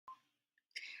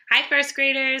Hi, first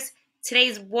graders.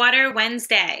 Today's Water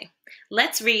Wednesday.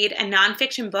 Let's read a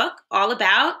nonfiction book all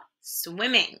about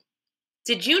swimming.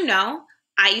 Did you know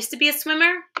I used to be a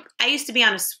swimmer? I used to be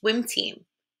on a swim team,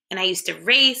 and I used to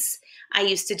race. I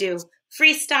used to do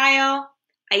freestyle.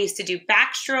 I used to do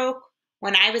backstroke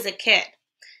when I was a kid,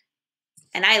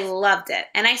 and I loved it,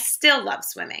 and I still love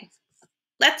swimming.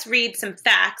 Let's read some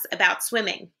facts about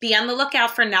swimming. Be on the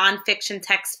lookout for nonfiction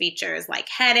text features like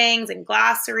headings and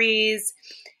glossaries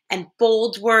and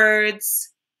bold words.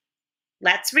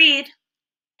 Let's read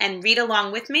and read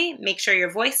along with me. Make sure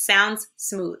your voice sounds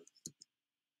smooth.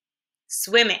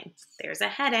 Swimming. There's a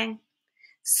heading.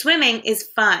 Swimming is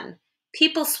fun.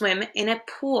 People swim in a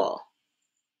pool.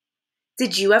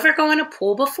 Did you ever go in a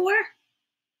pool before?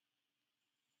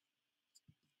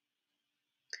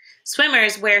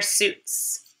 Swimmers wear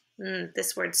suits.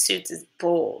 This word suits is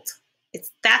bold.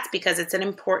 That's because it's an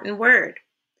important word.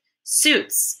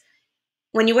 Suits.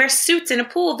 When you wear suits in a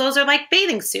pool, those are like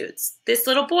bathing suits. This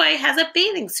little boy has a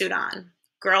bathing suit on.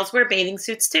 Girls wear bathing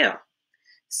suits too.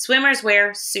 Swimmers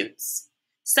wear suits.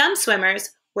 Some swimmers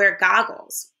wear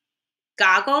goggles.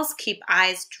 Goggles keep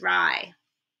eyes dry.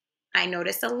 I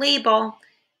noticed a label.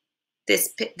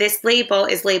 This label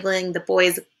is labeling the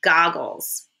boy's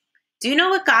goggles. Do you know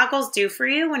what goggles do for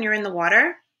you when you're in the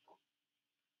water?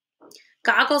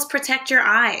 Goggles protect your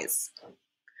eyes.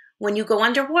 When you go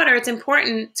underwater, it's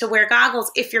important to wear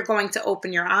goggles if you're going to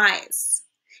open your eyes.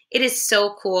 It is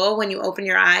so cool when you open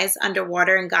your eyes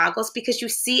underwater in goggles because you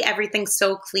see everything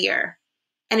so clear.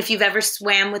 And if you've ever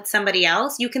swam with somebody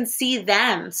else, you can see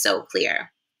them so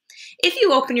clear. If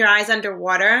you open your eyes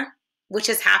underwater, which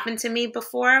has happened to me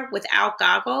before without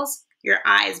goggles, your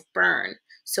eyes burn.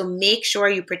 So make sure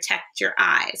you protect your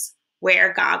eyes.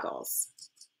 Wear goggles.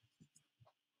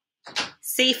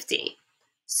 Safety.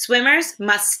 Swimmers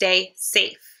must stay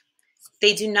safe.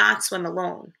 They do not swim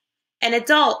alone. An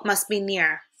adult must be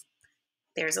near.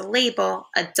 There's a label,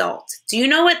 adult. Do you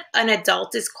know what an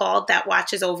adult is called that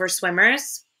watches over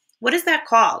swimmers? What is that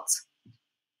called?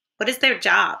 What is their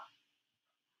job?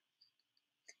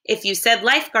 If you said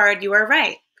lifeguard, you are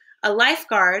right. A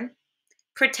lifeguard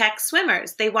protects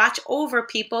swimmers. They watch over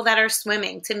people that are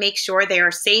swimming to make sure they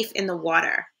are safe in the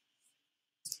water.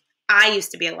 I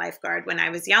used to be a lifeguard when I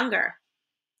was younger.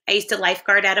 I used to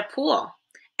lifeguard at a pool.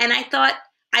 And I thought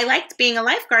I liked being a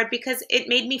lifeguard because it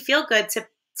made me feel good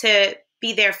to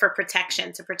be there for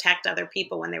protection, to protect other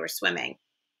people when they were swimming.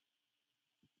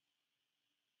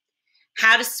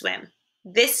 How to swim.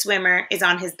 This swimmer is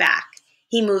on his back.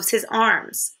 He moves his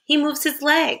arms. He moves his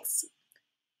legs.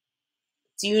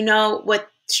 Do you know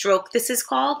what stroke this is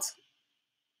called?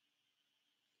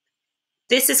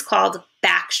 This is called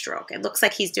backstroke. It looks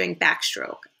like he's doing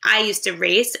backstroke. I used to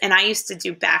race and I used to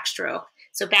do backstroke.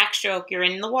 So backstroke, you're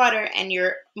in the water and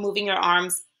you're moving your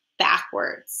arms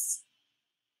backwards.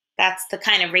 That's the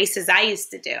kind of races I used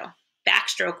to do.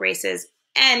 Backstroke races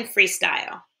and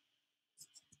freestyle.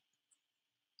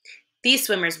 These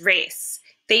swimmers race.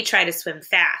 They try to swim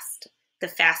fast. The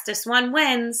fastest one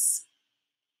wins.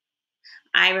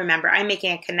 I remember I'm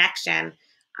making a connection.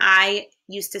 I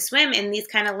used to swim in these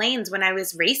kind of lanes when I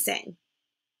was racing.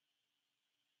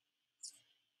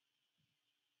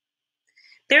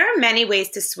 There are many ways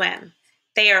to swim.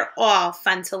 They are all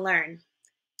fun to learn.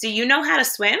 Do you know how to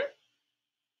swim?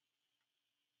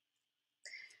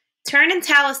 Turn and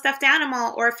tell a stuffed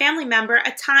animal or a family member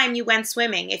a time you went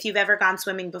swimming if you've ever gone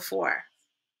swimming before.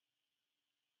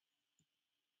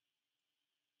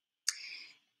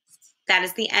 That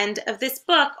is the end of this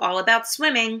book all about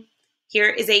swimming. Here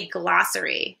is a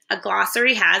glossary. A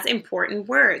glossary has important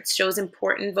words, shows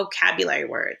important vocabulary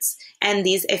words. And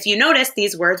these, if you notice,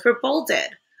 these words were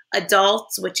bolded.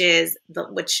 Adults, which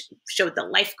showed the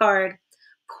lifeguard,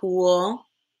 pool,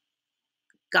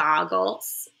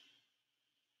 goggles,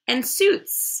 and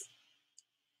suits.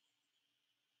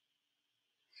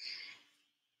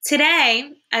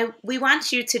 Today, we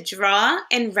want you to draw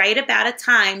and write about a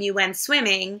time you went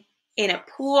swimming in a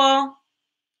pool,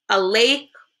 a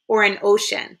lake, or an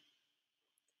ocean.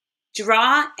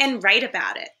 Draw and write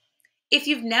about it. If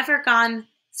you've never gone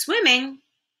swimming,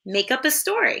 make up a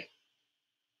story.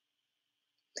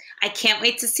 I can't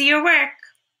wait to see your work.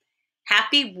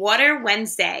 Happy Water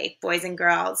Wednesday, boys and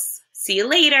girls. See you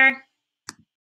later.